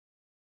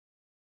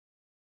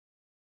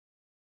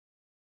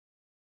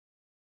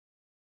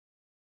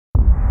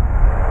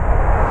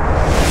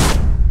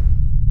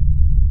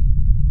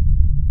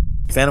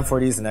Phantom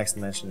 4D is the next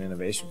dimension of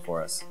innovation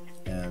for us.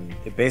 And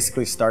it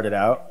basically started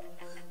out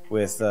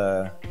with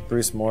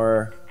Bruce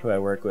Moore, who I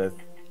work with,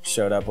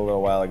 showed up a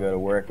little while ago to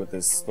work with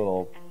this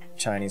little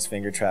Chinese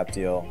finger trap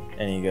deal.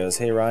 And he goes,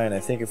 "Hey Ryan, I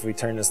think if we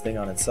turn this thing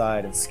on its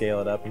side and scale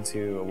it up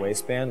into a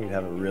waistband, we'd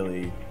have a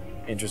really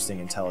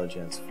interesting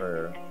intelligence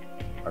for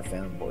our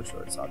Phantom board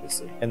shorts,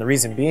 obviously." And the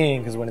reason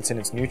being, because when it's in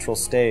its neutral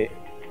state,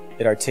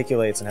 it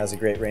articulates and has a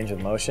great range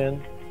of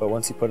motion, but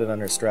once you put it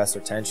under stress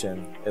or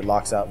tension, it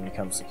locks out and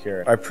becomes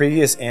secure. Our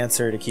previous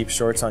answer to keep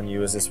shorts on you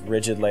was this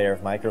rigid layer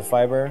of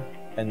microfiber,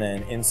 and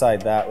then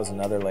inside that was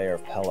another layer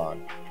of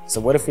Pelon. So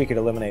what if we could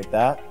eliminate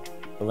that,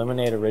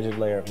 eliminate a rigid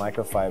layer of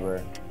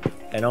microfiber,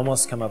 and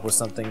almost come up with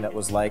something that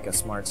was like a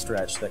smart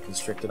stretch that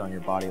constricted on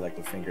your body like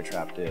the finger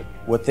trap did.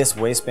 What this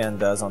waistband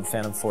does on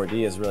Phantom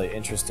 4D is really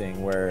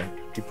interesting, where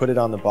you put it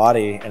on the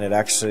body and it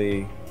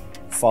actually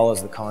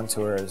follows the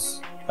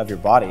contours of your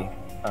body.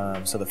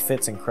 So the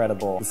fit's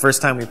incredible. The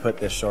first time we put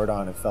this short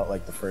on, it felt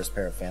like the first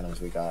pair of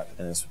Phantoms we got,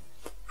 and it's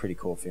a pretty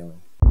cool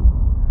feeling.